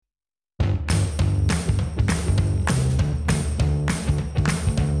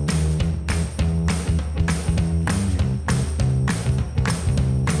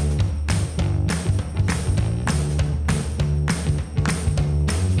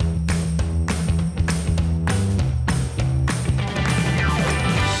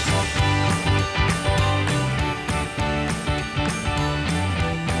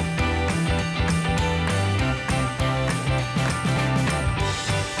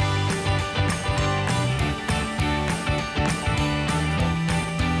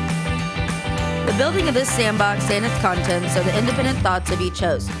building of this sandbox and its contents are the independent thoughts of each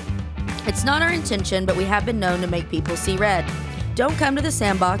host. It's not our intention, but we have been known to make people see red. Don't come to the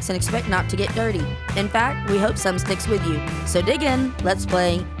sandbox and expect not to get dirty. In fact, we hope some sticks with you. So dig in, let's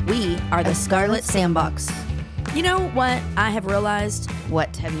play. We are the Scarlet Sandbox. You know what I have realized?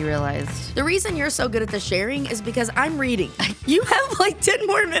 What have you realized? The reason you're so good at the sharing is because I'm reading. You have like 10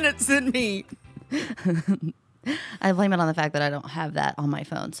 more minutes than me. I blame it on the fact that I don't have that on my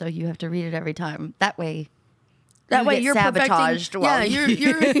phone, so you have to read it every time. That way you're perfecting, sabotaged. Yeah, you're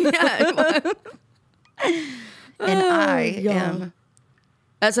yeah. And I am.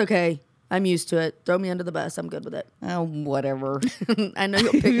 That's okay. I'm used to it. Throw me under the bus. I'm good with it. Oh, whatever. I know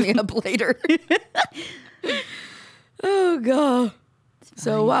you'll pick me up later. Oh, God.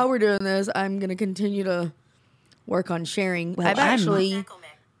 So while we're doing this, I'm going to continue to work on sharing. Well,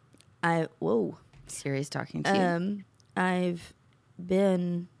 Whoa. Siri's talking to you. I've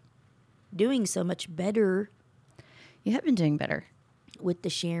been doing so much better You have been doing better. with the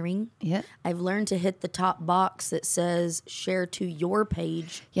sharing. Yeah. I've learned to hit the top box that says share to your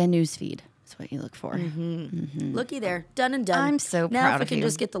page. Yeah, newsfeed. That's what you look for. Looky there. Done and done. I'm so now, proud if we of can you.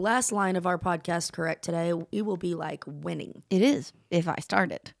 just get the last line of our podcast correct today, we will be like winning. It is, if I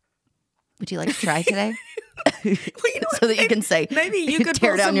started. Would you like to try today? Well, you know So that you can say, maybe you could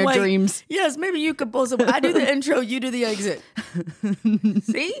tear pull down some your weight. dreams. Yes, maybe you could pull some. I do the intro, you do the exit.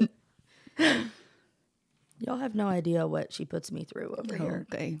 See? Y'all have no idea what she puts me through over here.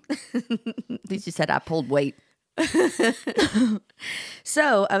 Okay. At least you said I pulled weight.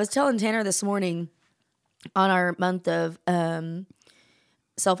 So I was telling Tanner this morning on our month of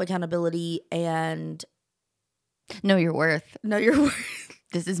self-accountability and Know your worth. know your worth.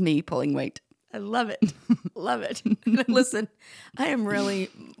 This is me pulling weight. I love it. Love it. Listen, I am really,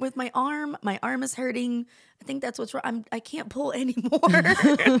 with my arm is hurting. I think that's what's wrong. I can't pull anymore.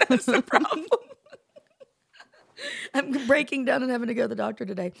 That's the problem. I'm breaking down and having to go to the doctor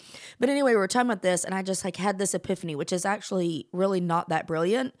today. But anyway, we were talking about this and I just like had this epiphany, which is actually really not that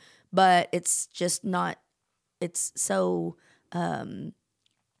brilliant, but it's just not, it's so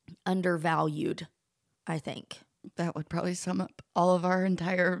undervalued, I think. That would probably sum up all of our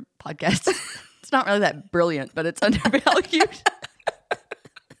entire podcast. It's not really that brilliant, but it's undervalued.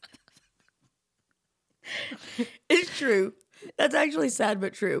 It's true. That's actually sad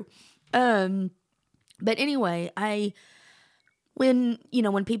but true. But anyway, when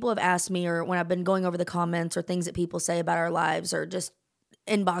people have asked me or when I've been going over the comments or things that people say about our lives or just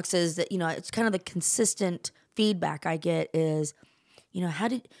inboxes that, it's kind of the consistent feedback I get is,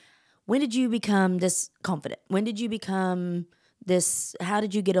 when did you become this confident? When did you become this? How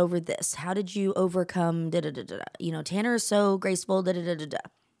did you get over this? How did you overcome da-da-da-da-da? Tanner is so graceful, da-da-da-da-da.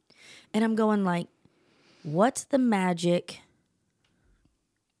 And I'm going like, what's the magic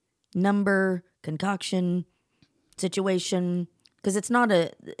number, concoction, situation? Because it's not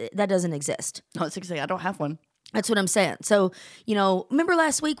that doesn't exist. No, it's like I don't have one. That's what I'm saying. So, remember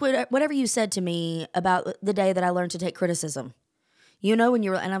last week, whatever you said to me about the day that I learned to take criticism? When you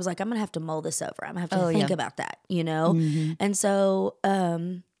were, and I was like, I'm going to have to mull this over. I'm going to have to think about that, Mm-hmm. And so,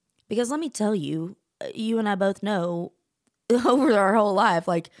 because let me tell you, you and I both know over our whole life,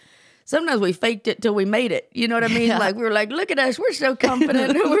 like, sometimes we faked it till we made it. You know what I mean? Yeah. Like, we were like, look at us. We're so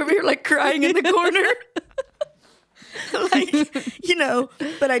confident. we were like crying in the corner.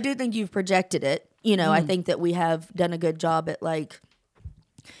 But I do think you've projected it. I think that we have done a good job at like,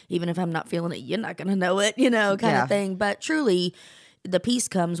 even if I'm not feeling it, you're not going to know it, kind of thing. But truly, the peace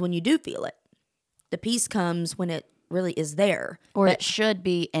comes when you do feel it. The peace comes when it really is there. Or it should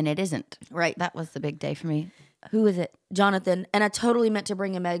be, and it isn't. Right. That was the big day for me. Who is it? Jonathan. And I totally meant to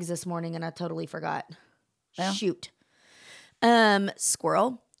bring him eggs this morning, and I totally forgot. Well. Shoot.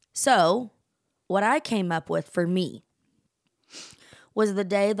 Squirrel. So, what I came up with for me was the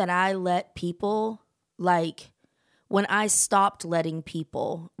day that I let people, like, when I stopped letting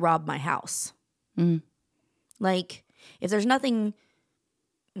people rob my house. Mm. Like, if there's nothing,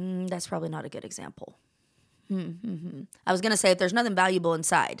 that's probably not a good example. I was going to say if there's nothing valuable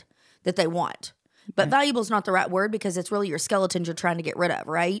inside that they want. But valuable is not the right word because it's really your skeletons you're trying to get rid of,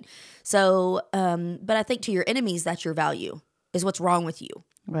 right? So, but I think to your enemies, that's your value, is what's wrong with you.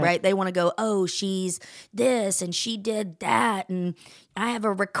 Right? They want to go, oh, she's this and she did that. And I have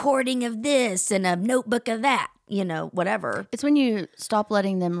a recording of this and a notebook of that, whatever. It's when you stop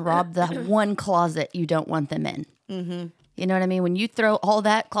letting them rob the one closet you don't want them in. Mm-hmm. You know what I mean? When you throw all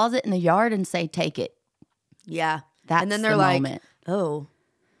that closet in the yard and say, take it. Yeah. That's and then they're the like, moment. oh,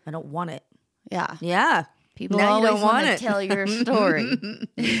 I don't want it. Yeah. Yeah. People Now you always don't want want to it. tell your story.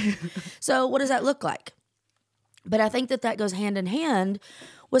 So what does that look like? But I think that goes hand in hand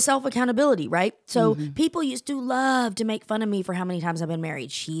with self-accountability, right? So people used to love to make fun of me for how many times I've been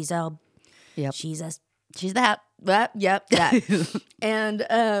married. She's that. Yep, that.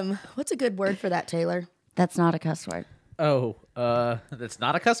 And what's a good word for that, Taylor? That's not a cuss word. Oh, that's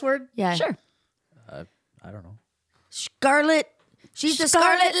not a cuss word? Yeah. Sure. I don't know. Scarlet. She's the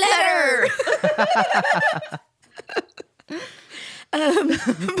Scarlet Letter.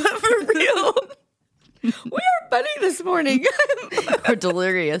 But for real, we are funny this morning. Or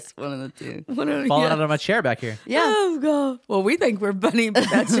delirious, one of the two. Falling out of my chair back here. Yeah. Oh god. Well, we think we're funny, but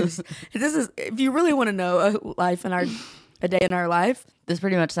that's just this is. If you really want to know a day in our life, This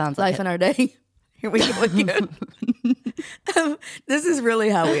pretty much sounds life like in our day. Here we go again. This is really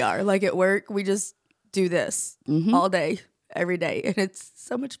how we are. Like at work, we just do this all day, every day, and it's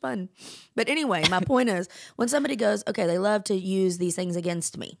so much fun. But anyway, my point is, when somebody goes, okay, they love to use these things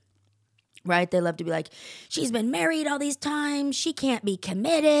against me. Right? They love to be like, she's been married all these times. She can't be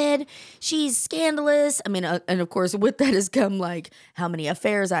committed. She's scandalous. I mean, and of course, with that has come like how many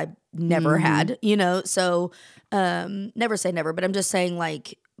affairs I've never had, you know? So never say never, but I'm just saying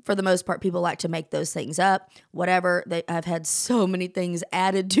like, for the most part, people like to make those things up, whatever. I've had so many things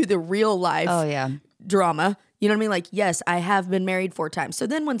added to the real life drama. You know what I mean? Like, yes, I have been married 4 times. So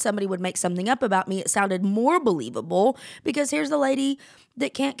then when somebody would make something up about me, it sounded more believable because here's the lady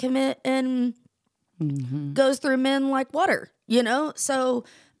that can't commit and goes through men like water, you know? So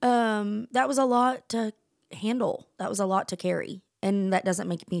that was a lot to handle. That was a lot to carry. And that doesn't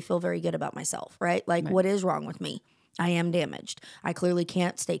make me feel very good about myself, right? Like, what is wrong with me? I am damaged. I clearly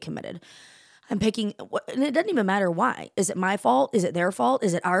can't stay committed. I'm picking, and it doesn't even matter why. Is it my fault? Is it their fault?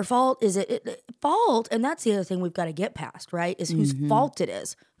 Is it our fault? Is it fault? And that's the other thing we've got to get past, right? Is whose fault it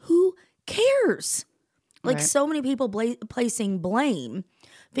is. Who cares? Like so many people placing blame,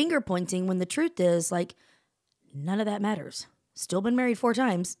 finger pointing, when the truth is like, none of that matters. Still been married 4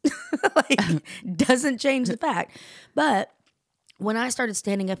 times. Like, doesn't change the fact. But when I started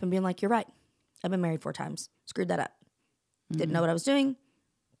standing up and being like, you're right. I've been married 4 times. Screwed that up. Didn't know what I was doing.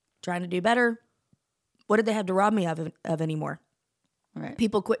 Trying to do better. What did they have to rob me of anymore? Right.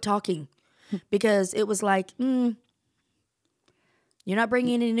 People quit talking because it was like, you're not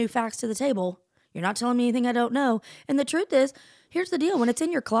bringing any new facts to the table. You're not telling me anything I don't know. And the truth is, here's the deal. When it's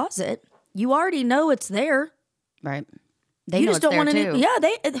in your closet, you already know it's there. Right. They You know just it's don't there want to. too.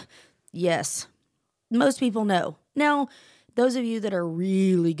 Yeah, yes. Most people know. Now, those of you that are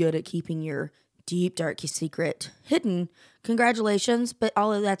really good at keeping your deep, dark secret hidden, congratulations, but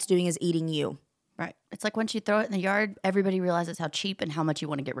all of that's doing is eating you. Right. It's like once you throw it in the yard, everybody realizes how cheap and how much you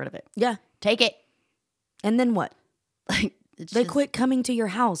want to get rid of it. Yeah. Take it. And then what? Like They quit coming to your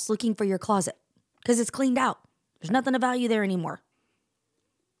house looking for your closet because it's cleaned out. There's nothing of value there anymore.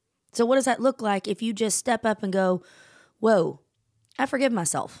 So what does that look like if you just step up and go, whoa, I forgive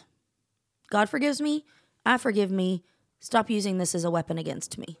myself. God forgives me. I forgive me. Stop using this as a weapon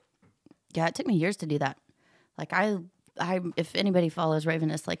against me. Yeah, it took me years to do that. Like I if anybody follows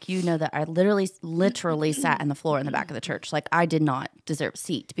Ravenous, like you know that I literally sat in the floor in the back of the church. Like I did not deserve a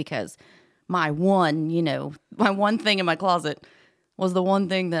seat because my one thing in my closet was the one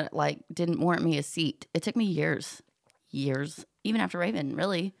thing that like didn't warrant me a seat. It took me years, even after Raven,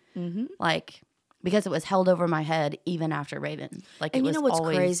 really, like because it was held over my head even after Raven. Like, And it you was know what's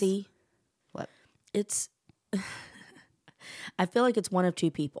always, crazy? What? It's, I feel like it's one of 2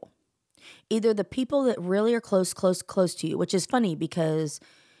 people. Either the people that really are close to you, which is funny because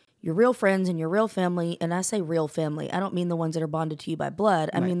your real friends and your real family, and I say real family, I don't mean the ones that are bonded to you by blood.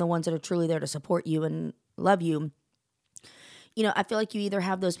 I mean the ones that are truly there to support you and love you. You know, I feel like you either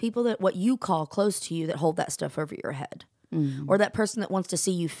have those people that what you call close to you that hold that stuff over your head, or that person that wants to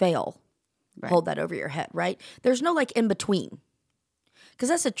see you fail, hold that over your head, right? There's no like in between. Because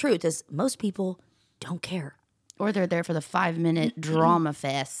that's the truth is most people don't care. Or they're there for the 5-minute drama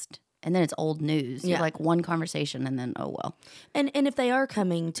fest. And then it's old news. Yeah. You're like one conversation and then, oh, well. And if they are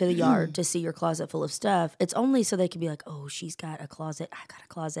coming to the yard to see your closet full of stuff, it's only so they can be like, oh, she's got a closet. I got a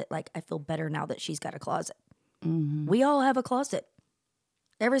closet. Like, I feel better now that she's got a closet. We all have a closet.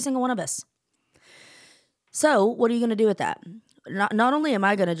 Every single one of us. So what are you going to do with that? Not only am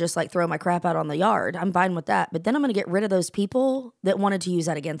I going to just like throw my crap out on the yard, I'm fine with that, but then I'm going to get rid of those people that wanted to use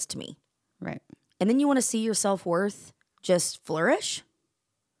that against me. Right. And then you want to see your self-worth just flourish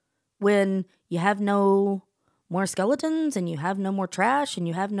when you have no more skeletons and you have no more trash and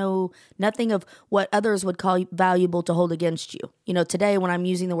you have nothing of what others would call valuable to hold against you. You know, today when I'm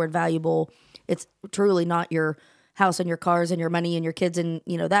using the word valuable, it's truly not your house and your cars and your money and your kids and,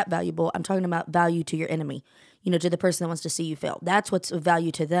 you know, that valuable. I'm talking about value to your enemy, you know, to the person that wants to see you fail. That's what's of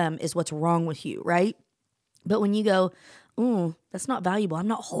value to them is what's wrong with you, right? But when you go, ooh, that's not valuable. I'm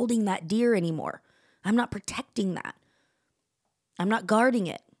not holding that dear anymore. I'm not protecting that. I'm not guarding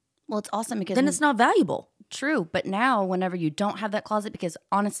it. Well, it's awesome because Then it's not valuable. true. But now, whenever you don't have that closet, because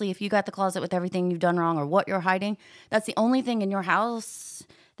honestly, if you got the closet with everything you've done wrong or what you're hiding, that's the only thing in your house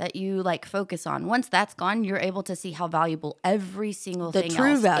that you like focus on. Once that's gone, you're able to see how valuable every single The thing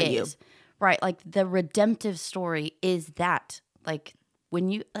true else value. is. Right. Like the redemptive story is that. Like when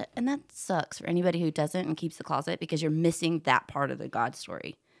you, and that sucks for anybody who doesn't and keeps the closet because you're missing that part of the God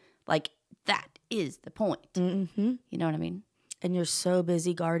story. Like that is the point. Mm-hmm. You know what I mean? And you're so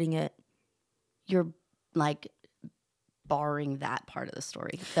busy guarding it. You're like barring that part of the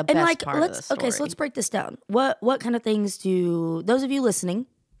story. The And best like, part of the story. okay, so let's break this down. What kind of things do those of you listening?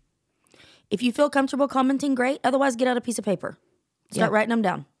 If you feel comfortable commenting, great. Otherwise, get out a piece of paper. Start Yeah. writing them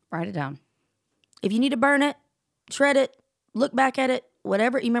down. Write it down. If you need to burn it, shred it, look back at it,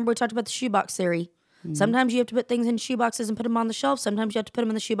 whatever. You remember we talked about the shoebox theory. Mm-hmm. Sometimes you have to put things in shoeboxes and put them on the shelf. Sometimes you have to put them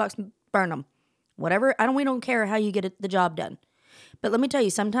in the shoebox and burn them. Whatever. We don't care how you get the job done. But let me tell you,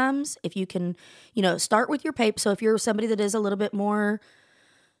 sometimes if you can, start with your paper. So if you're somebody that is a little bit more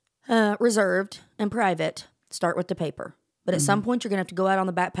reserved and private, start with the paper. But at some point, you're going to have to go out on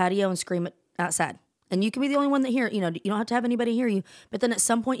the back patio and scream it outside. And you can be the only one that hear it. You don't have to have anybody hear you. But then at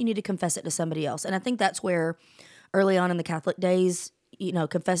some point, you need to confess it to somebody else. And I think that's where early on in the Catholic days,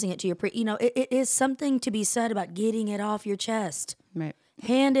 confessing it to your priest, it is something to be said about getting it off your chest. Right.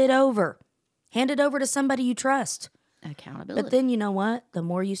 Hand it over. Hand it over to somebody you trust. Accountability. But then you know what? The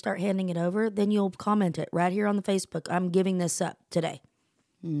more you start handing it over, then you'll comment it right here on the Facebook. I'm giving this up today.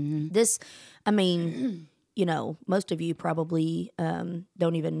 Mm-hmm. This, most of you probably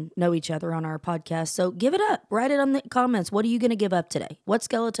don't even know each other on our podcast. So give it up. Write it on the comments. What are you going to give up today? What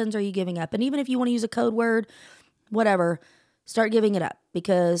skeletons are you giving up? And even if you want to use a code word, whatever, start giving it up,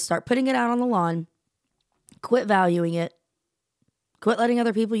 because start putting it out on the lawn. Quit valuing it. Quit letting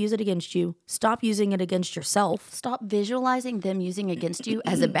other people use it against you. Stop using it against yourself. Stop visualizing them using against you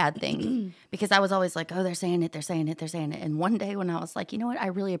as a bad thing. Because I was always like, oh, they're saying it. And one day when I was like, you know what? I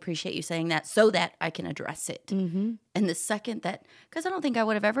really appreciate you saying that so that I can address it. Mm-hmm. And the second that, because I don't think I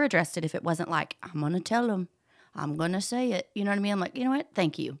would have ever addressed it if it wasn't like, I'm going to tell them. I'm going to say it. You know what I mean? I'm like, you know what?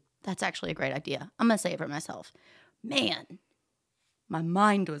 Thank you. That's actually a great idea. I'm going to say it for myself. Man, my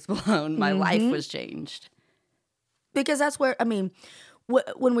mind was blown. My life was changed. Because that's where,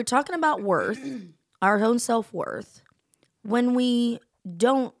 when we're talking about worth, our own self-worth, when we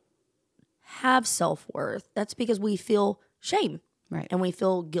don't have self-worth, that's because we feel shame. Right. And we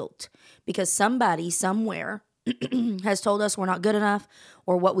feel guilt. Because somebody somewhere has told us we're not good enough,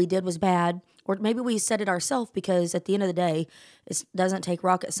 or what we did was bad, or maybe we said it ourselves, because at the end of the day, it doesn't take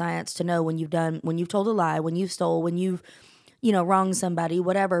rocket science to know when you've told a lie, when you've stole, when you've, wronged somebody,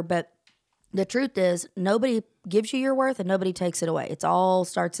 whatever. But the truth is, nobody gives you your worth and nobody takes it away. It all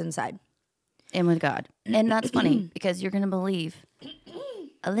starts inside. And with God. And that's funny because you're going to believe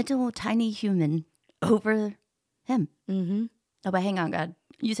a little tiny human over him. Mm-hmm. Oh, but hang on, God.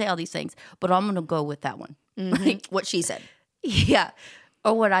 You say all these things, but I'm going to go with that one. Mm-hmm. Like what she said. Yeah.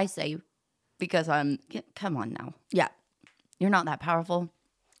 Or what I say, because come on now. Yeah. You're not that powerful.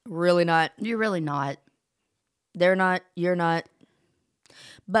 Really not. You're really not. They're not. You're not.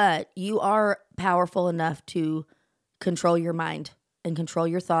 But you are powerful enough to control your mind and control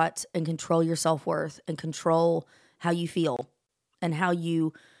your thoughts and control your self-worth and control how you feel and how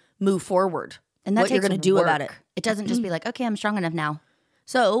you move forward. And that what you're going to do about it. It doesn't just be like, okay, I'm strong enough now.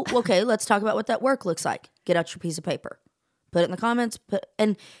 So, okay, let's talk about what that work looks like. Get out your piece of paper. Put it in the comments.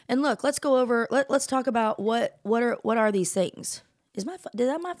 And look, let's go over. Let's talk about what are these things. Did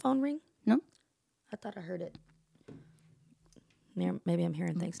my phone ring? No. I thought I heard it. Maybe I'm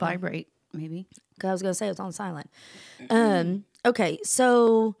hearing things. Vibrate, maybe. Because I was going to say it's on silent. Okay,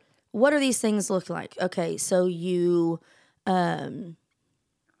 so what are these things look like? Okay, so you, and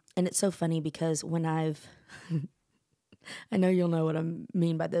it's so funny because when I know you'll know what I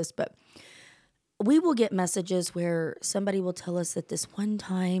mean by this, but we will get messages where somebody will tell us that this one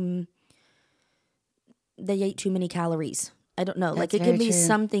time they ate too many calories. I don't know. That's like it could very be true.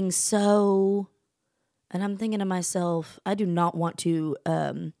 something so... And I'm thinking to myself, I do not want to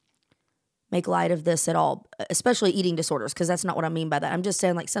make light of this at all, especially eating disorders, because that's not what I mean by that. I'm just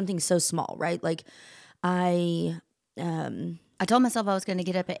saying like something so small, right? Like I told myself I was going to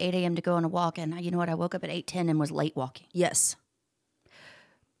get up at 8 a.m. to go on a walk, and you know what? I woke up at 8:10 and was late walking. Yes.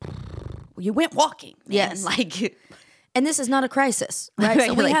 You went walking. Man. Yes. Like, and this is not a crisis, right? Right,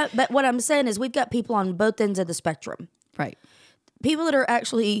 So we like- have, but what I'm saying is we've got people on both ends of the spectrum. right. People that are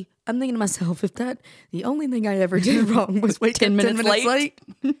actually, I'm thinking to myself, the only thing I ever did wrong was wake 10 up 10 minutes minutes late.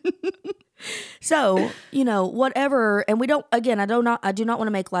 So, whatever, and we don't, again, I do not want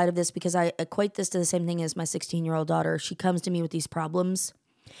to make light of this because I equate this to the same thing as my 16-year-old daughter. She comes to me with these problems.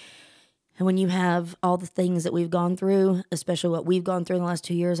 And when you have all the things that we've gone through, especially what we've gone through in the last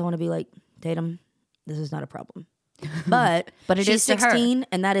 2 years, I want to be like, Tatum, this is not a problem. But But she's to her. 16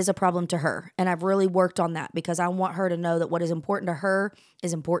 and that is a problem to her. And I've really worked on that because I want her to know that what is important to her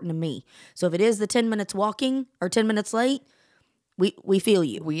is important to me. So if it is the 10 minutes walking or 10 minutes late, we feel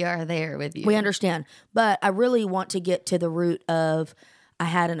you. We are there with you. We understand. But I really want to get to the root of I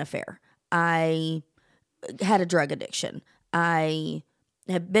had an affair. I had a drug addiction. I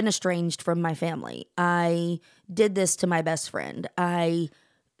have been estranged from my family. I did this to my best friend. I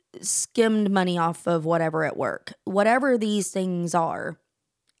skimmed money off of whatever at work. Whatever these things are,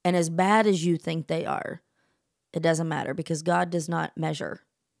 and as bad as you think they are, it doesn't matter because God does not measure.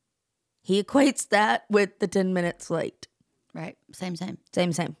 He equates that with the 10 minutes late. Right. Same.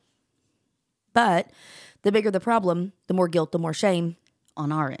 Same. But the bigger the problem, the more guilt, the more shame,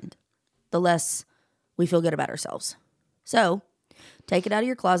 On our end. the less we feel good about ourselves. So take it out of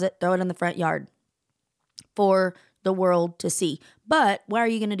your closet, throw it in the front yard for the world to see. But why are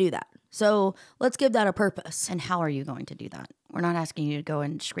you going to do that? So let's give that a purpose. And how are you going to do that? We're not asking you to go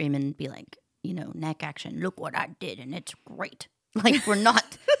and scream and be like, neck action. Look what I did, and it's great. Like, we're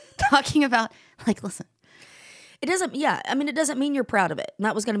not talking about, like, listen. It doesn't mean you're proud of it. And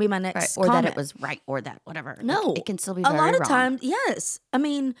that was going to be my Right. next Or comment. that it was right or that, whatever. No. It can still be a very lot of wrong. times, yes. I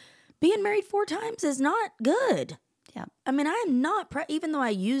mean, being married 4 times is not good. Yeah. I mean, I'm not even though I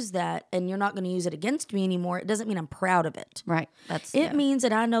use that and you're not going to use it against me anymore, it doesn't mean I'm proud of it. Right. It means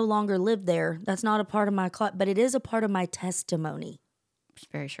that I no longer live there. That's not a part of my but it is a part of my testimony.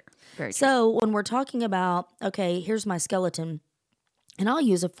 Very sure. Very true. So when we're talking about, okay, here's my skeleton, and I'll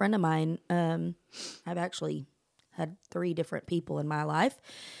use a friend of mine. I've actually had 3 different people in my life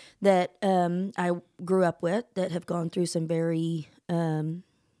that I grew up with that have gone through some very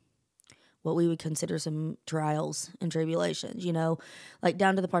what we would consider some trials and tribulations, like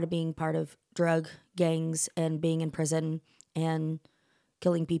down to the part of being part of drug gangs and being in prison and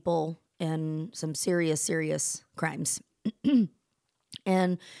killing people and some serious, serious crimes.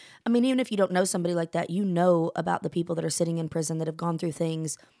 And I mean, even if you don't know somebody like that, you know about the people that are sitting in prison that have gone through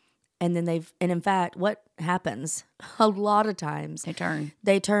things. And then and in fact, what happens a lot of times,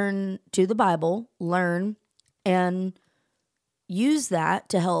 they turn to the Bible, learn, and use that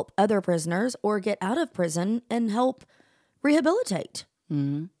to help other prisoners or get out of prison and help rehabilitate.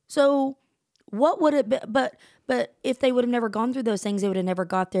 Mm-hmm. So what would it be? But if they would have never gone through those things, they would have never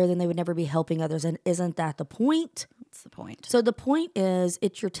got there, then they would never be helping others. And isn't that the point? That's the point. So the point is,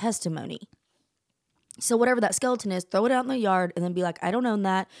 it's your testimony. So whatever that skeleton is, throw it out in the yard and then be like, I don't own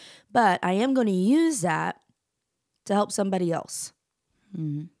that, but I am going to use that to help somebody else.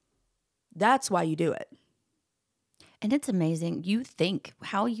 Mm-hmm. That's why you do it. And it's amazing.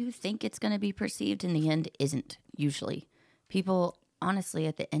 How you think it's going to be perceived in the end isn't usually. People, honestly,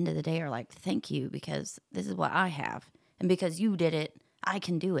 at the end of the day are like, thank you, because this is what I have. And because you did it, I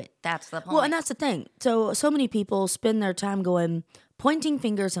can do it. That's the point. Well, and that's the thing. So many people spend their time pointing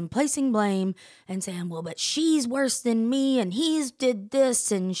fingers and placing blame and saying, well, but she's worse than me and he's did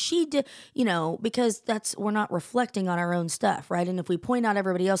this and she did, because we're not reflecting on our own stuff, right? And if we point out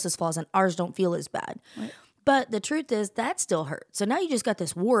everybody else's flaws and ours don't feel as bad. Right. But the truth is that still hurts. So now you just got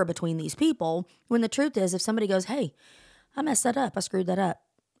this war between these people when the truth is if somebody goes, hey, I messed that up. I screwed that up.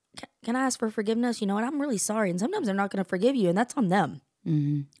 Can I ask for forgiveness? You know what? I'm really sorry. And sometimes they're not going to forgive you and that's on them.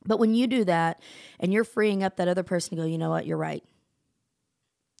 Mm-hmm. But when you do that and you're freeing up that other person to go, you know what? You're right.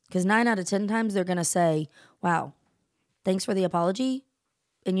 Because 9 out of 10 times they're going to say, wow, thanks for the apology.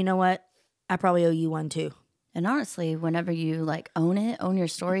 And you know what? I probably owe you one too. And honestly, whenever you own your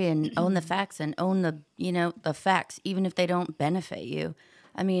story and own the facts and own the facts, even if they don't benefit you,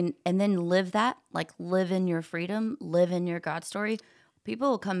 I mean, and then live that, live in your freedom, live in your God story, people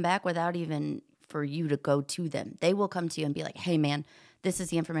will come back without even for you to go to them. They will come to you and be like, hey man, this is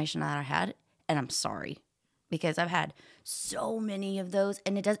the information that I had and I'm sorry. Because I've had so many of those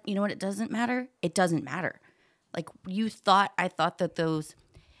and it doesn't, you know what, it doesn't matter. It doesn't matter. I thought that those,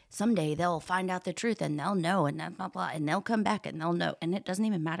 someday they'll find out the truth and they'll know and blah, blah, blah, and they'll come back and they'll know. And it doesn't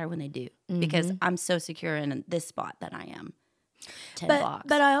even matter when they do because I'm so secure in this spot that I am. 10 blocks.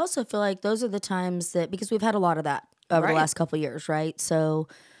 But I also feel like those are the times that, because we've had a lot of that over the last couple of years, right? So,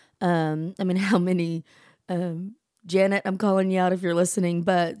 I mean, how many, Janet, I'm calling you out if you're listening,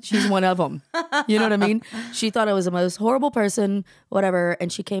 but she's one of them. You know what I mean? She thought I was the most horrible person, whatever.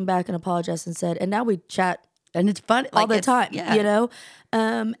 And she came back and apologized and said, and now we chat. And it's fun all the time,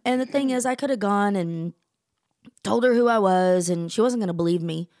 And the thing is, I could have gone and told her who I was and she wasn't going to believe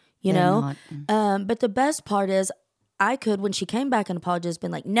me, you They're know? not. But the best part is I could, when she came back and apologized,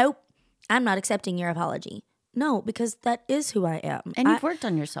 been like, nope, I'm not accepting your apology. No, because that is who I am. And you've worked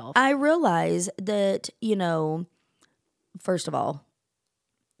on yourself. I realize that, you know, first of all,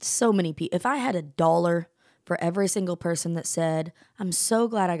 so many people, if I had $1 for every single person that said, I'm so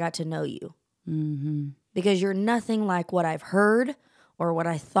glad I got to know you, because you're nothing like what I've heard or what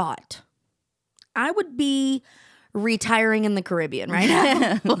I thought, I would be retiring in the Caribbean right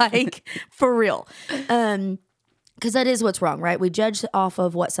now. Like, for real. Because that is what's wrong, right? We judge off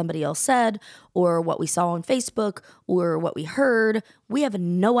of what somebody else said or what we saw on Facebook or what we heard. We have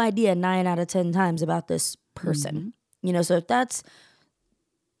no idea 9 out of 10 times about this person. You know, so if that's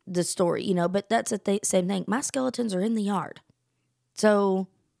the story, you know, but that's the same thing. My skeletons are in the yard. So,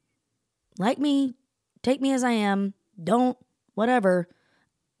 like me, take me as I am, don't, whatever.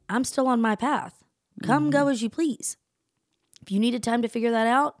 I'm still on my path. Come go as you please. If you needed time to figure that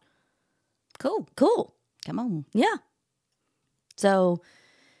out, cool. Come on. Yeah. So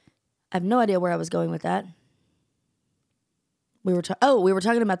I have no idea where I was going with that. We were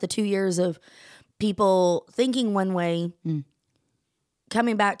talking about the 2 years of people thinking one way,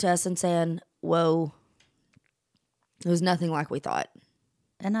 coming back to us and saying, whoa, it was nothing like we thought.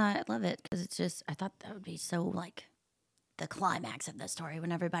 And I love it because it's just, I thought that would be so like the climax of the story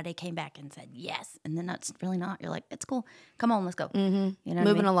when everybody came back and said yes. And then that's really not. You're like, it's cool. Come on, let's go. You know what I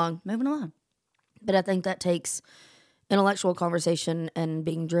Moving mean? along. Moving along. But I think that takes intellectual conversation and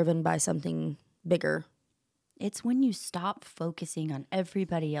being driven by something bigger. It's when you stop focusing on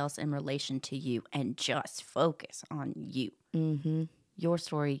everybody else in relation to you and just focus on you. Your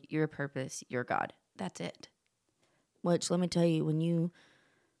story, your purpose, your God. That's it. Which, let me tell you, when you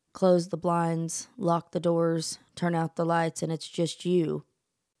close the blinds, lock the doors, turn out the lights, and it's just you.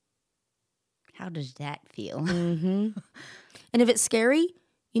 How does that feel? And if it's scary,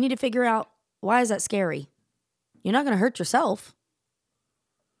 you need to figure out, why is that scary? You're not going to hurt yourself.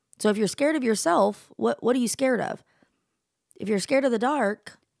 So if you're scared of yourself, what are you scared of? If you're scared of the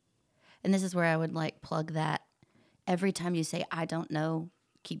dark. And this is where I would like plug that. Every time you say, I don't know,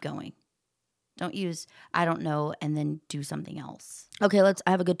 keep going. Don't use, I don't know, and then do something else. Okay, I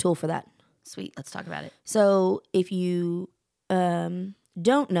have a good tool for that. Sweet, let's talk about it. So if you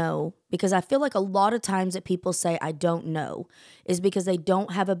don't know, because I feel like a lot of times that people say, I don't know, is because they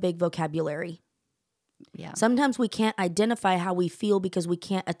don't have a big vocabulary. Yeah. Sometimes we can't identify how we feel because we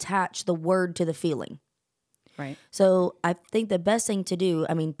can't attach the word to the feeling. Right. So I think the best thing to do,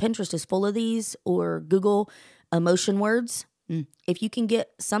 I mean, Pinterest is full of these, or Google emotion words. If you can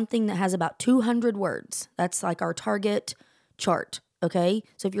get something that has about 200 words, that's like our target chart, okay?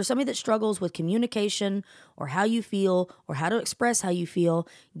 So if you're somebody that struggles with communication or how you feel or how to express how you feel,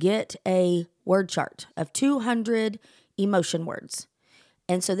 get a word chart of 200 emotion words.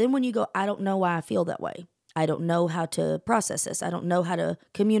 And so then when you go, I don't know why I feel that way. I don't know how to process this. I don't know how to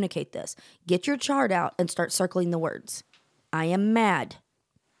communicate this. Get your chart out and start circling the words. I am mad.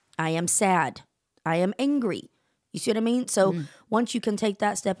 I am sad. I am angry. You see what I mean? So once you can take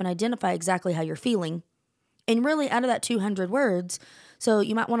that step and identify exactly how you're feeling, and really out of that 200 words, so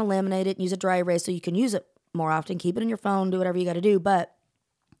you might want to laminate it and use a dry erase so you can use it more often. Keep it in your phone, do whatever you got to do. But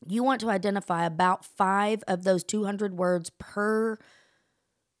you want to identify about 5 of those 200 words per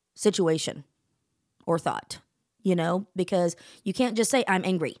situation or thought, you know, because you can't just say, I'm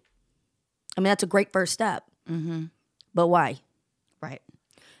angry. I mean, that's a great first step. But why? Right.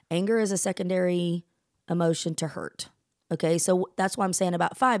 Anger is a secondary emotion to hurt. Okay, so that's why I'm saying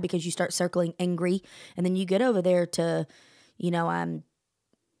about 5, because you start circling angry and then you get over there to, you know, I'm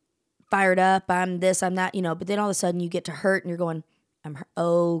fired up, I'm this, I'm that, you know, but then all of a sudden you get to hurt and you're going,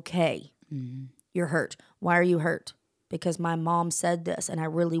 okay. You're hurt. Why are you hurt? Because my mom said this and I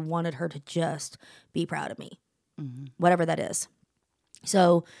really wanted her to just be proud of me. Whatever that is.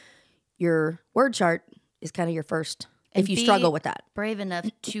 So your word chart is kind of your first, if you struggle with that. Brave enough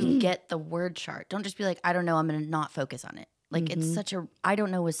to get the word chart. Don't just be like, I don't know, I'm going to not focus on it. Like it's such a, I don't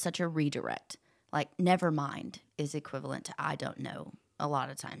know is such a redirect. Like never mind is equivalent to I don't know a lot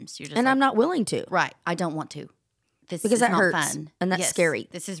of times. You're just And like, I'm not willing to. right, I don't want to. This Because is that not hurts, fun. and that's scary.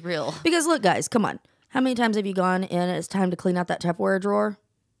 This is real. Because look, guys, come on. How many times have you gone in and it's time to clean out that Tupperware drawer?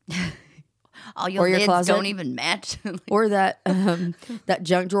 All your Or your lids closet. don't even match. Or that that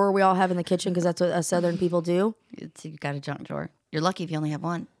junk drawer we all have in the kitchen, because that's what us Southern people do. You got a junk drawer. You're lucky if you only have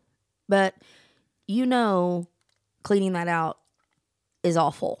one. But you know, cleaning that out is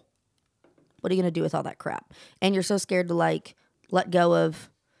awful. What are you going to do with all that crap? And you're so scared to like let go of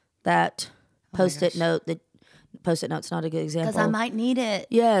that post-it gosh. note. That post-it note's not a good example. Because I might need it.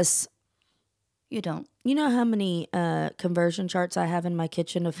 Yes. You don't. You know how many conversion charts I have in my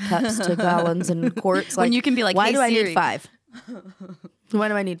kitchen of cups to gallons and quarts? When you can be like, why "Hey, do I Siri." need 5? Why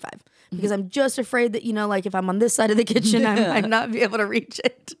do I need 5? Because I'm just afraid that, like if I'm on this side of the kitchen, I might not be able to reach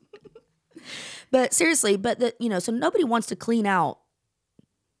it. But seriously, so nobody wants to clean out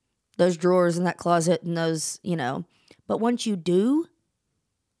those drawers in that closet and those, but once you do,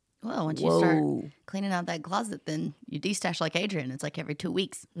 Well, once you start cleaning out that closet, then you destash like Adrian. It's like every 2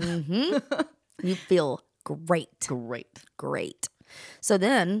 weeks. you feel great. Great. So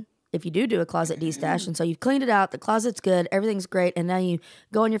then if you do a closet destash, and so you've cleaned it out, the closet's good, everything's great, and now you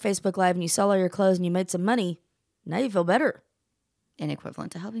go on your Facebook Live and you sell all your clothes and you made some money, now you feel better. And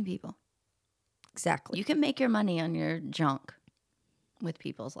equivalent to helping people. Exactly. You can make your money on your junk with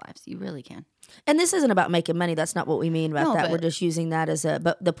people's lives. You really can. And this isn't about making money. That's not what we mean about No, that. but- We're just using that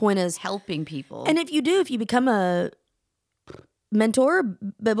but the point is, Helping people. and if you become a mentor,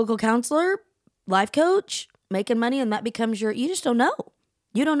 biblical counselor, life coach, making money, and that becomes you just don't know.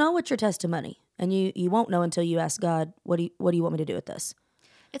 You don't know what's your testimony. And you won't know until you ask God, what do you want me to do with this?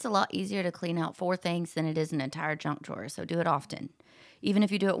 It's a lot easier to clean out 4 things than it is an entire junk drawer. So do it often. Even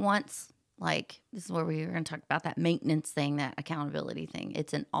if you do it once, like this is where we were going to talk about that maintenance thing, that accountability thing.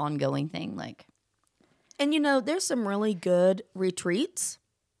 It's an ongoing thing. And there's some really good retreats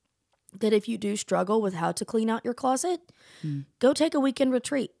that if you do struggle with how to clean out your closet, go take a weekend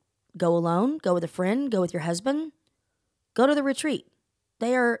retreat. Go alone, go with a friend, go with your husband. Go to the retreat.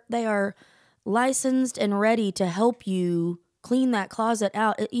 They are licensed and ready to help you clean that closet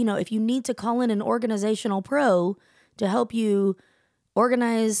out. If you need to call in an organizational pro to help you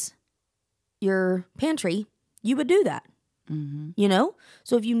organize your pantry, you would do that.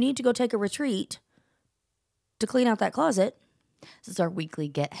 So if you need to go take a retreat to clean out that closet, This is our weekly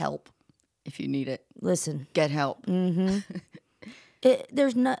get help if you need it. listen, Get help.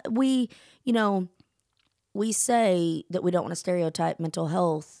 we say that we don't want to stereotype mental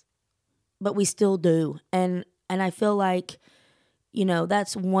health, but we still do. And I feel like,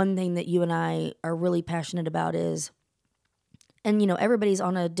 that's one thing that you and I are really passionate about is, and, everybody's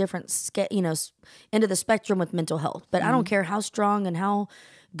on a different end of the spectrum with mental health, but I don't care how strong and how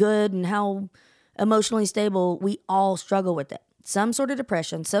good and how emotionally stable, we all struggle with it. Some sort of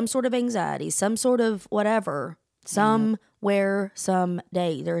depression, some sort of anxiety, some sort of whatever, somewhere,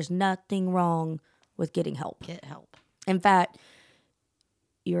 someday. There's nothing wrong with getting help. Get help. In fact,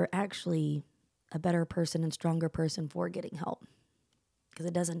 you're actually a better person and stronger person for getting help because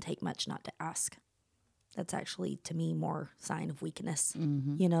it doesn't take much not to ask. That's actually, to me, more sign of weakness,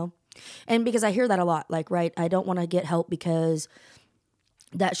 And because I hear that a lot, I don't want to get help because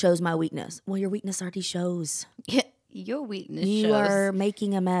that shows my weakness. Well, your weakness already shows. Yeah, your weakness You shows. are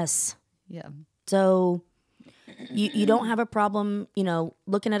making a mess. Yeah. So you don't have a problem,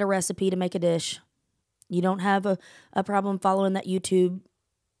 looking at a recipe to make a dish. You don't have a problem following that YouTube,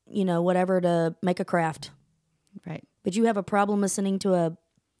 whatever to make a craft. Right. But you have a problem listening to a,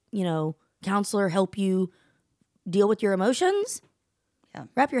 counselor help you deal with your emotions. Yeah.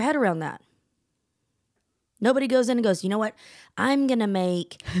 Wrap your head around that. Nobody goes in and goes, you know what? I'm going to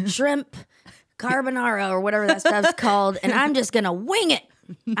make shrimp carbonara or whatever that stuff's called, and I'm just going to wing it.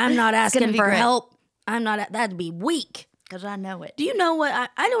 I'm not asking be for great. help. That'd be weak. Because I know it. Do you know what?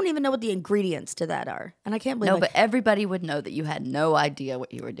 I don't even know what the ingredients to that are. And I can't believe No, but everybody would know that you had no idea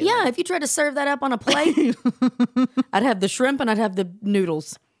what you were doing. yeah, if you tried to serve that up on a plate, I'd have the shrimp and I'd have the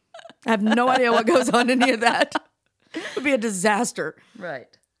noodles. I have no idea what goes on any of that. It would be a disaster. Right.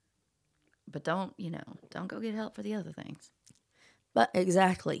 But don't go get help for the other things. But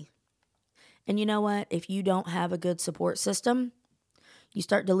exactly. And you know what? If you don't have a good support system, you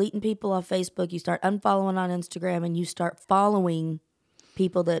start deleting people off Facebook, you start unfollowing on Instagram, and you start following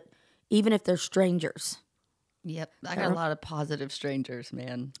people that, even if they're strangers. Yep. I got a lot of positive strangers,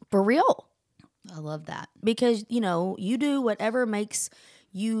 man. For real. I love that. Because, you do whatever makes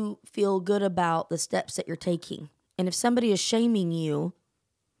you feel good about the steps that you're taking. And if somebody is shaming you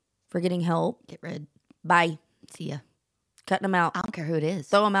for getting help, Get rid. bye. See ya. Cutting them out. I don't care who it is.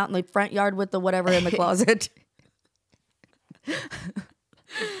 Throw them out in the front yard with the whatever in the closet.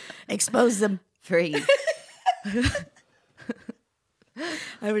 Expose them. Free.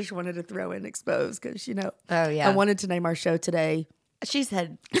 I just wanted to throw in expose because, Oh, yeah. I wanted to name our show today. She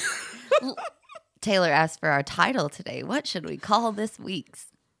said, Taylor asked for our title today. What should we call this week's?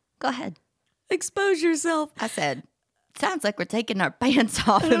 Go ahead. Expose yourself. I said, sounds like we're taking our pants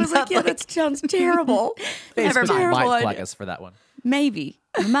off. And I in was like, yeah, public." that sounds terrible. Never Facebook mind. Terrible might idea. flag us for that one. Maybe.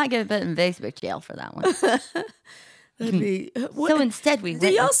 We might get put in Facebook jail for that one. That'd be, So instead we do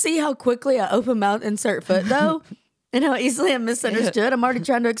went y'all see how quickly I open mouth, insert foot, though? And how easily I'm misunderstood. I'm already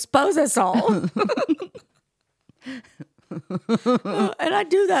trying to expose us all. And I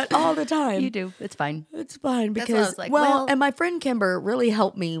do that all the time. You do. It's fine. It's fine That's what I because, was like, well, well- and my friend Kimber really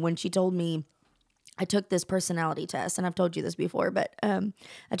helped me when she told me I took this personality test, and I've told you this before, but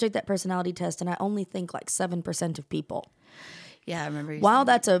I took that personality test, and I only think like 7% of people. Yeah, I remember you While saying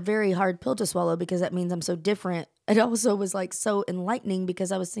that's a very hard pill to swallow because that means I'm so different, it also was like so enlightening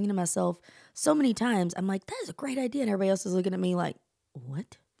because I was thinking to myself so many times, I'm like, that is a great idea. And everybody else is looking at me like,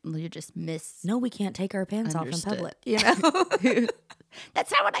 what? that. You just No, we can't take our pants Understood. off in public, you know?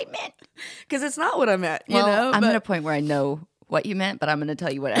 That's not what I meant. Because it's not what I meant, you Well, know? I'm But- at a point where I know what you meant, but I'm going to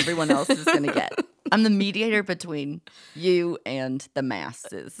tell you what everyone else is going to get. I'm the mediator between you and the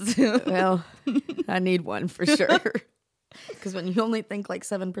masses. Well, I need one for sure. Because when you only think like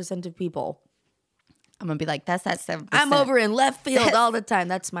 7% of people, I'm going to be like, that's that 7%. I'm over in left field all the time.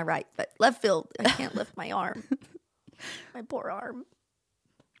 That's my right. But left field, I can't lift my arm. My poor arm.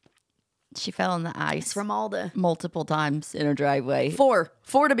 She fell in the ice It's from all the multiple times in her driveway. four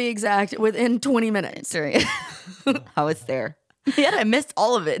to be exact, within 20 minutes. During- I was there. Yet I missed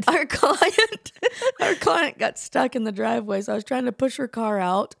all of it. Our client got stuck in the driveway. So I was trying to push her car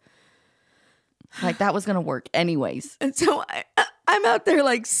out. Like that was going to work anyways. And so I'm out there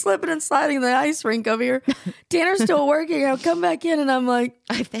like slipping and sliding in the ice rink over here. Tanner's still working. I'll come back in and I'm like,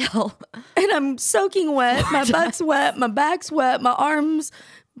 I fell. and I'm soaking wet. My butt's wet. My back's wet. My arm's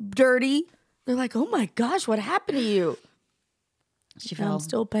dirty. They're like, oh my gosh, what happened to you? She And I'm fell.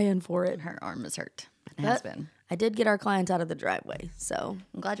 still paying for it. Her arm is hurt. It has But been. I did get our client out of the driveway. So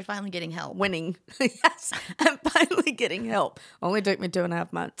I'm glad you're finally getting help. winning. Yes, I'm finally getting help. Only took me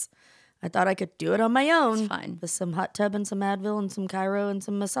 2.5 months. I thought I could do it on my own. It's fine. With some hot tub and some Advil and some Cairo and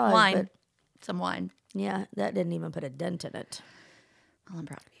some massage. Wine. But Some wine. yeah, that didn't even put a dent in it. Well, I'm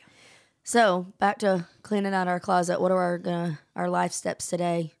proud of you. So back to cleaning out our closet. What are our life steps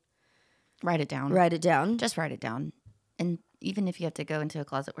today? Write it down. Write it down. Just write it down. And even if you have to go into a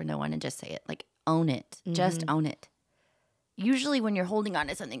closet where no one and just say it, like own it. Just own it. Usually when you're holding on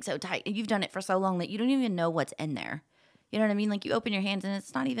to something so tight, and you've done it for so long that you don't even know what's in there. You know what I mean? Like you open your hands and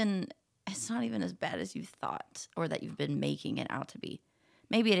it's not even as bad as you thought or that you've been making it out to be.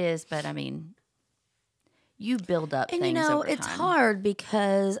 Maybe it is, but I mean, you build up And things you know, over it's time. hard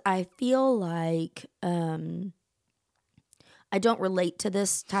because I feel like I don't relate to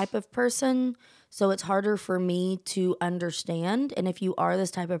this type of person. So it's harder for me to understand. And if you are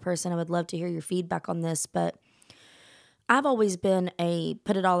this type of person, I would love to hear your feedback on this. But I've always been a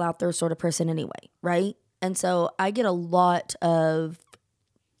put it all out there sort of person anyway, right? And so I get a lot of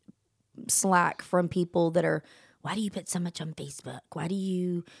slack from people that are, why do you put so much on Facebook? Why do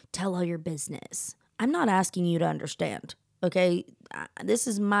you tell all your business? I'm not asking you to understand, okay? This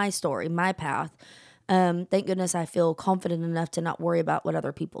is my story, my path. Thank goodness I feel confident enough to not worry about what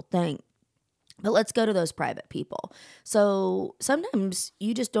other people think. But let's go to those private people. So sometimes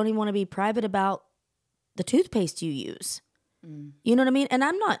you just don't even want to be private about the toothpaste you use. You know what I mean? And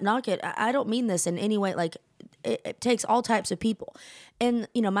I'm not knocking. I don't mean this in any way. Like it takes all types of people. And,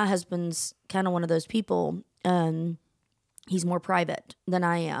 you know, my husband's kind of one of those people. He's more private than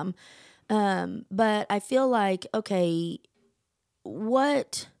I am. But I feel like, okay,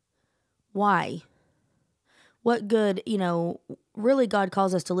 why? What good, you know, really God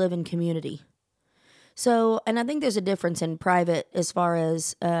calls us to live in community. So, and I think there's a difference in private as far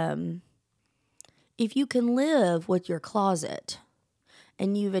as if you can live with your closet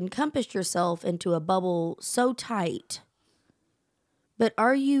and you've encompassed yourself into a bubble so tight, but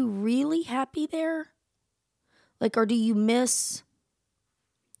are you really happy there? Like, or do you miss,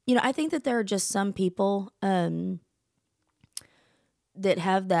 you know, I think that there are just some people that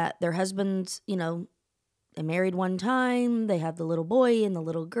have that, their husbands, you know, they married one time, they have the little boy and the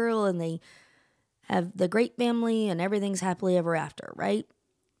little girl, and they have the great family and everything's happily ever after, right?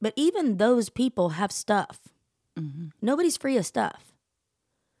 But even those people have stuff. Mm-hmm. Nobody's free of stuff.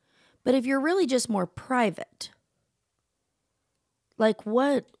 But if you're really just more private, like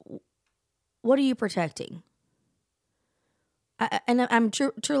what are you protecting? I'm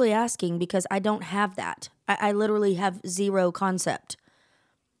truly asking because I don't have that. I literally have zero concept.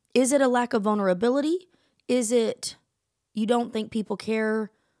 Is it a lack of vulnerability? Is it you don't think people care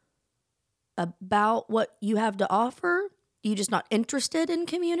about what you have to offer? You just not interested in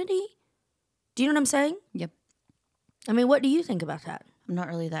community? Do you know what I'm saying? Yep. I mean, what do you think about that? I'm not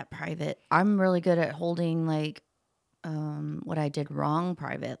really that private. I'm really good at holding like what I did wrong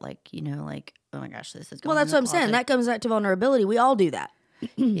private. Like, you know, like, oh my gosh, this is going Well, that's in what the I'm saying. closet. That comes back to vulnerability. We all do that.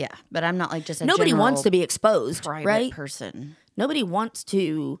 Yeah, but I'm not like just a Nobody wants general to be exposed, private right? person. Nobody wants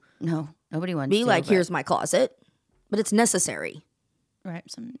to No, nobody wants be to, like, but here's my closet. but it's necessary. Right.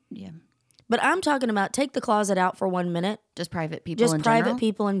 Yeah. But I'm talking about take the closet out for 1 minute, Just private people just in private general?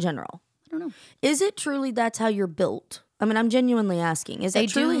 people in general. I don't know. Is it truly that's how you're built? I mean, I'm genuinely asking. Is They it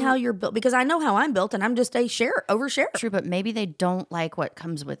truly do- how you're built? Because I know how I'm built, and I'm just a overshare. True, but maybe they don't like what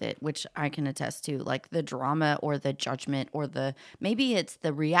comes with it, which I can attest to, like the drama or the judgment or maybe it's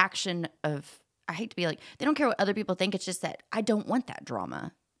the reaction of, I hate to be like, they don't care what other people think. It's just that I don't want that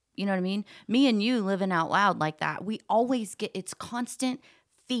drama. You know what I mean? Me and you living out loud like that, we always get, it's constant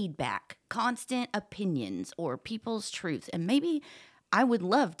feedback, constant opinions or people's truths. And maybe I would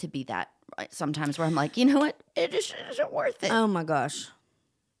love to be that sometimes where I'm like, you know what? It just isn't worth it. Oh my gosh.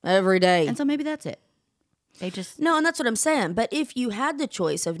 Every day. And so maybe that's it. They just, No, and that's what I'm saying. But if you had the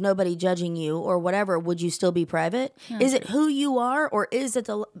choice of nobody judging you or whatever, would you still be private? Is it who you are, or is it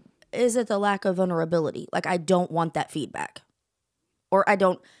the lack of vulnerability? Like, I don't want that feedback, or I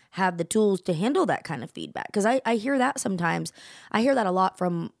don't have the tools to handle that kind of feedback. Because I hear that sometimes. I hear that a lot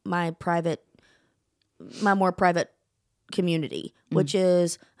from my more private community, which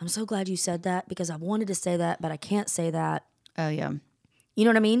is, I'm so glad you said that because I wanted to say that, but I can't say that. oh yeah. You know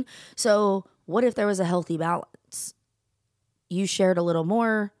what I mean? So what if there was a healthy balance? You shared a little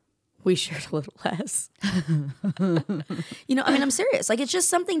more, we shared a little less. You know, I mean, I'm serious. Like, it's just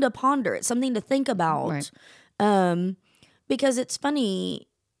something to ponder. It's something to think about. Right. Because it's funny,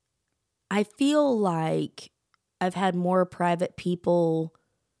 I feel like I've had more private people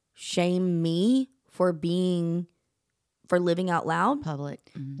shame me for living out loud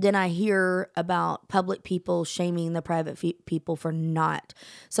Public. Mhm. than I hear about public people shaming the private people for not.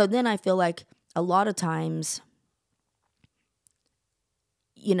 So then I feel like a lot of times,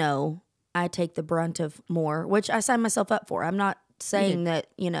 you know, I take the brunt of more, which I sign myself up for. I'm not saying that,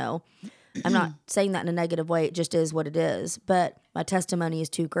 you know, I'm not saying that in a negative way. It just is what it is. But my testimony is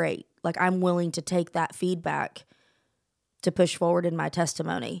too great. Like, I'm willing to take that feedback to push forward in my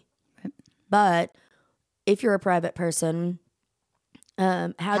testimony. Right. But if you're a private person,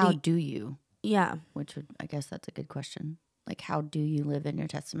 how How do you, do you? yeah. Which would, I guess that's a good question. Like, how do you live in your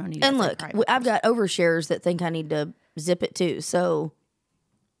testimony? And as a look, private I've got overshares that think I need to zip it too. So,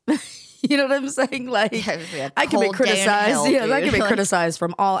 you know what I'm saying? Like, person? Yeah, I can be cold day in criticized. hell, Yeah, I dude. can be Like- criticized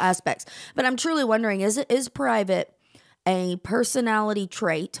from all aspects. But I'm truly wondering: is private a personality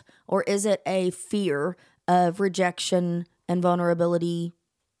trait, or is it a fear of rejection and vulnerability?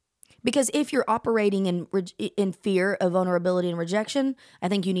 Because if you're operating in fear of vulnerability and rejection, I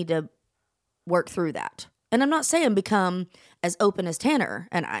think you need to work through that. And I'm not saying become as open as Tanner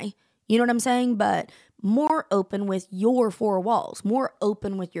and I. You know what I'm saying? But more open with your four walls, more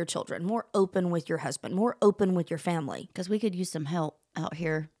open with your children, more open with your husband, more open with your family. Because we could use some help out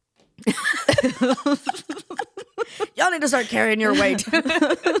here. Y'all need to start carrying your weight.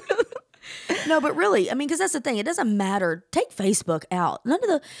 No, but really, I mean, because that's the thing. It doesn't matter. Take Facebook out. None of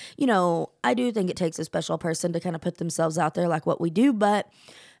the, you know, I do think it takes a special person to kind of put themselves out there like what we do, but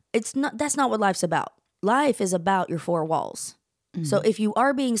it's not, that's not what life's about. Life is about your four walls. So if you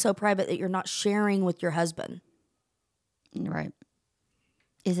are being so private that you're not sharing with your husband, Right.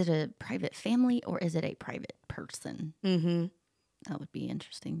 Is it a private family or is it a private person? mm-hmm. That would be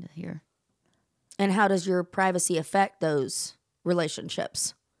interesting to hear. And how does your privacy affect those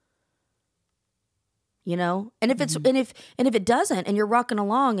relationships? You know, and if it's and if it doesn't, and you're rocking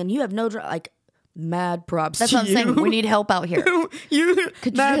along, and you have no like mad props. That's to what I'm saying. you. We need help out here. you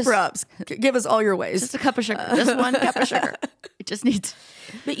Could you mad just- props. Give us all your ways. Just a cup of sugar. Just one cup of sugar. It just needs.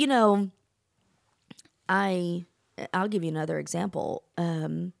 But you know, I'll give you another example.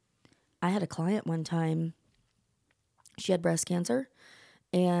 I had a client one time. She had breast cancer,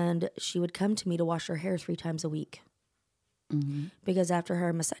 and she would come to me to wash her hair 3 times a week because after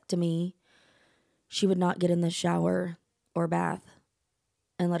her mastectomy, she would not get in the shower or bath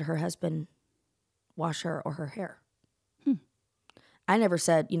and let her husband wash her or her hair. I never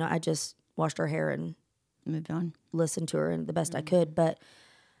said, you know, I just washed her hair and Moved on. listened to her and the best I could. But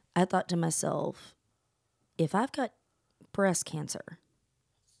I thought to myself, if I've got breast cancer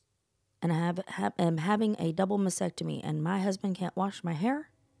and I am having a double mastectomy and my husband can't wash my hair,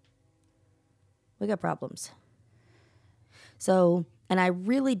 we got problems. So, and I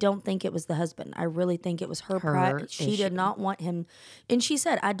really don't think it was the husband. I really think it was her pride. She issue. did not want him. And she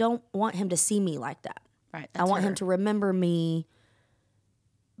said, I don't want him to see me like that. Right. I want him to remember me.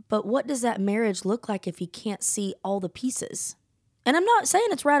 But what does that marriage look like if he can't see all the pieces? And I'm not saying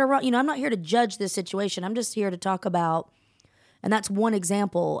it's right or wrong. You know, I'm not here to judge this situation. I'm just here to talk about, and that's one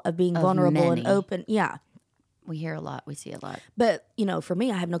example of being vulnerable and many. open. Yeah. We hear a lot. We see a lot. But, you know, for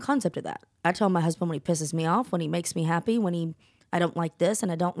me, I have no concept of that. I tell my husband when he pisses me off, when he makes me happy, when he I don't like this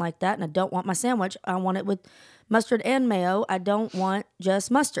and I don't like that and I don't want my sandwich. I want it with mustard and mayo. I don't want just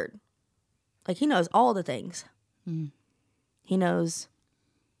mustard. Like, he knows all the things. He knows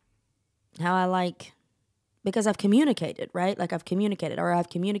how I like, because I've communicated, right? Like, I've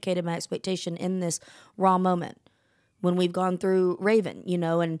communicated my expectation in this raw moment when we've gone through Raven,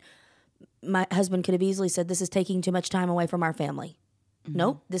 and my husband could have easily said, this is taking too much time away from our family.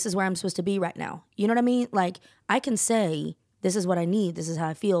 Nope, this is where I'm supposed to be right now. You know what I mean? Like, I can say, this is what I need, this is how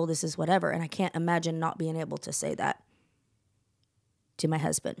I feel, this is whatever. And I can't imagine not being able to say that to my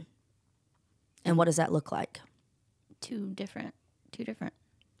husband. And what does that look like? Two different.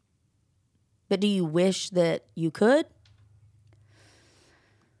 But do you wish that you could?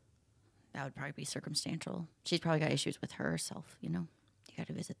 That would probably be circumstantial. She's probably got issues with herself, You got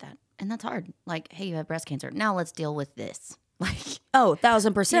to visit that. And that's hard. Like, hey, you have breast cancer. Now let's deal with this. Like, Oh,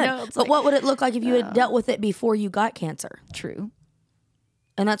 1,000%. it's But like, what would it look like if you had dealt with it before you got cancer? true.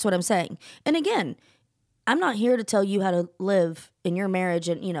 And that's what I'm saying. And again, I'm not here to tell you how to live in your marriage.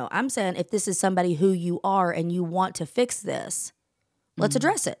 And, I'm saying if this is somebody who you are and you want to fix this, let's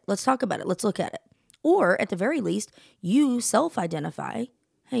address it. Let's talk about it. Let's look at it. Or at the very least, you self-identify,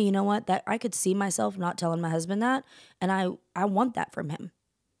 hey, you know what? That I could see myself not telling my husband that. And I want that from him.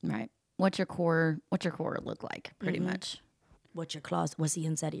 Right. What's your core look like, pretty much? What's the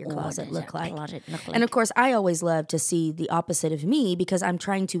inside of your closet does look your like? closet look And like? of course, I always love to see the opposite of me because I'm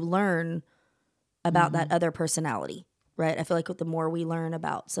trying to learn about that other personality, right? I feel like the more we learn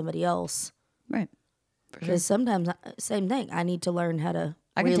about somebody else, Right. because sometimes, same thing, I need to learn how to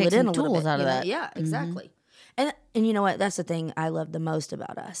I can reel take it in some a little tools bit. out of that. Yeah, exactly. And you know what? That's the thing I love the most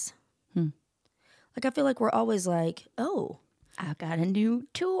about us. Like, I feel like we're always like, oh, I got a new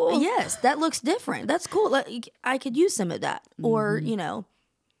tool. yes, that looks different. That's cool. Like, I could use some of that. Or,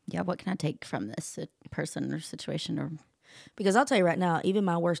 Yeah, what can I take from this person or situation? Or because I'll tell you right now, even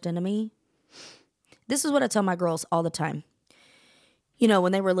my worst enemy, this is what I tell my girls all the time.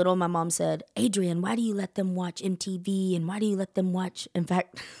 When they were little, my mom said, Adrian, why do you let them watch MTV? And why do you let them watch? In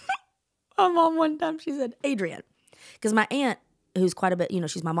fact, my mom one time, she said, Adrian, because my aunt, who's quite a bit,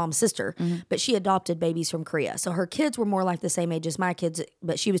 she's my mom's sister, but she adopted babies from Korea. So her kids were more like the same age as my kids,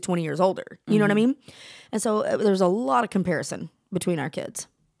 but she was 20 years older. You know what I mean? And so there's a lot of comparison between our kids.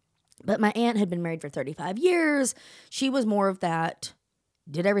 But my aunt had been married for 35 years. She was more of that,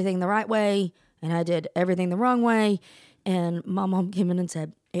 did everything the right way, and I did everything the wrong way. And my mom came in and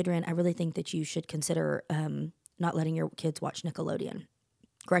said, Adrian, I really think that you should consider not letting your kids watch Nickelodeon.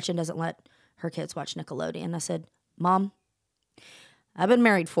 Gretchen doesn't let her kids watch Nickelodeon. I said, Mom, I've been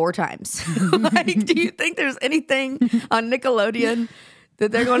married 4 times. Like, do you think there's anything on Nickelodeon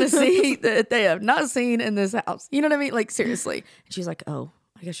that they're going to see that they have not seen in this house? You know what I mean? Like, seriously. And she's like, oh,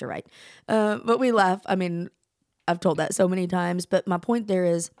 I guess you're right. But we laugh. I mean, I've told that so many times. But my point there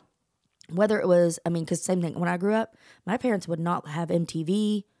is, whether it was, because same thing. When I grew up, my parents would not have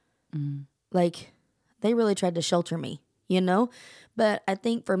MTV. Like, they really tried to shelter me, But I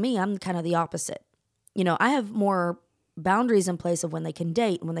think for me, I'm kind of the opposite. I have more boundaries in place of when they can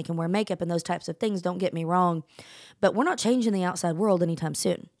date, when they can wear makeup and those types of things. Don't get me wrong. But we're not changing the outside world anytime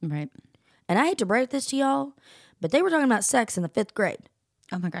soon. right. And I hate to break this to y'all, but they were talking about sex in the 5th grade.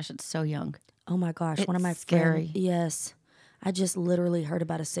 Oh my gosh, it's so young. Oh my gosh. One of my It's scary. friends. Yes. I just literally heard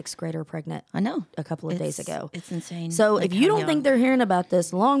about a 6th grader pregnant I know. a couple of days ago. It's insane. So Like, if you how don't think young. they're hearing about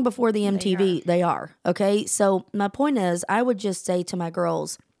this long before the MTV, they are. Okay. So my point is, I would just say to my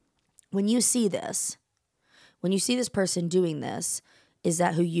girls, when you see this person doing this, is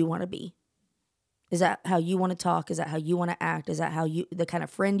that who you want to be? Is that how you want to talk? Is that how you want to act? Is that the kind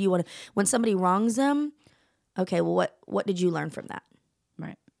of friend you want to, when somebody wrongs them? Okay. Well, what did you learn from that?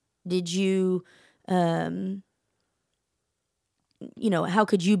 Right. Did you, how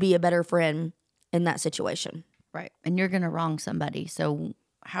could you be a better friend in that situation? Right. And you're going to wrong somebody. So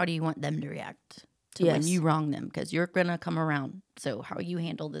how do you want them to react to when Yes. you wrong them? Because you're going to come around. So how you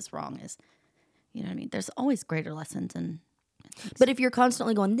handle this wrong is, you know what I mean? There's always greater lessons. But if you're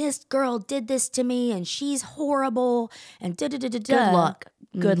constantly going, this girl did this to me and she's horrible and da-da-da-da-da. Good luck.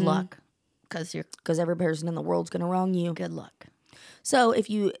 Good luck. Because you're Because every person in the world's going to wrong you. good luck. So if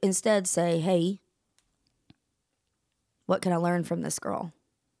you instead say, hey, what can I learn from this girl?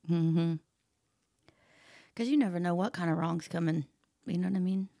 Because you never know what kind of wrong's coming. You know what I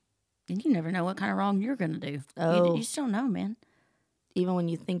mean? And you never know what kind of wrong you're going to do. Oh. You just don't know, man. Even when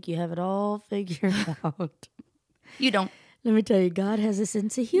you think you have it all figured out. You don't. Let me tell you, God has a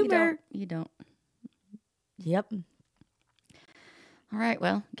sense of humor. You don't. Yep. All right.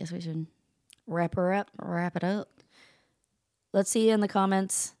 Well, I guess we should Wrap her up. wrap it up. Let's see you in the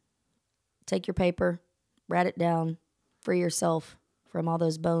comments. Take your paper, write it down. free yourself from all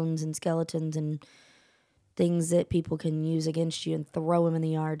those bones and skeletons and things that people can use against you, and throw them in the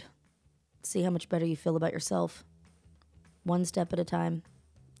yard. See how much better you feel about yourself. One step at a time.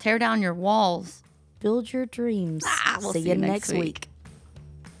 Tear down your walls. Build your dreams. We'll see you next week.